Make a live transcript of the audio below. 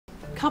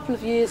couple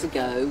of years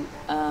ago,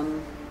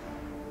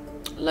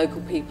 local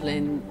people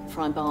in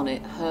Friern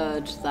Barnet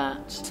heard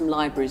that some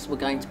libraries were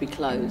going to be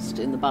closed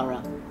in the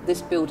borough.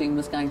 This building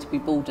was going to be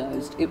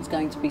bulldozed. It was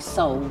going to be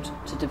sold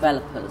to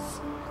developers.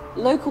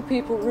 Local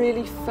people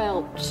really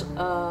felt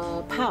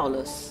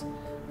powerless.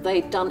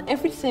 They'd done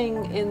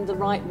everything in the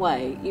right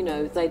way. You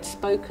know, they'd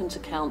spoken to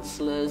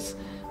councillors,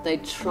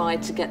 they'd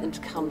tried to get them to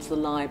come to the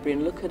library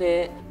and look at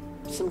it.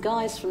 Some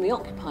guys from the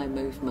Occupy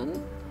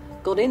movement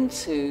got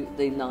into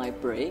the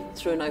library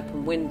through an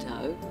open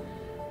window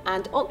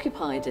and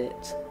occupied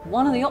it.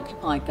 One of the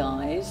Occupy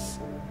guys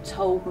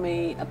told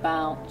me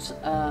about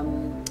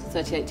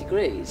 38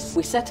 Degrees.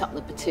 We set up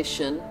the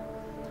petition,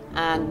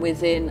 and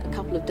within a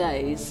couple of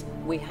days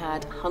we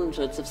had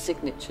hundreds of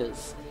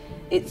signatures.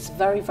 It's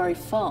very, very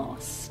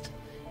fast,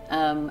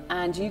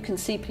 and you can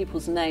see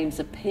people's names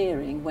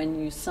appearing when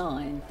you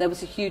sign. There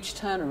was a huge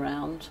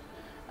turnaround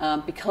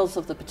because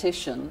of the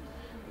petition,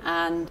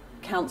 and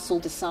council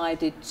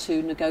decided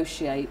to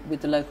negotiate with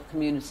the local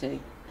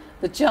community.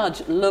 The judge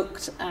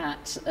looked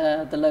at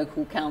the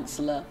local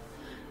councillor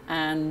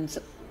and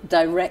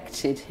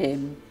directed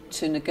him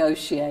to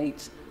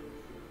negotiate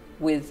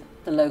with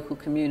the local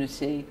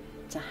community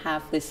to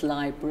have this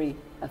library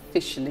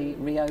officially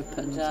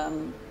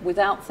reopened.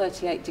 Without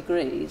 38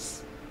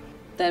 Degrees,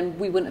 then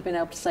we wouldn't have been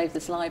able to save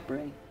this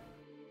library.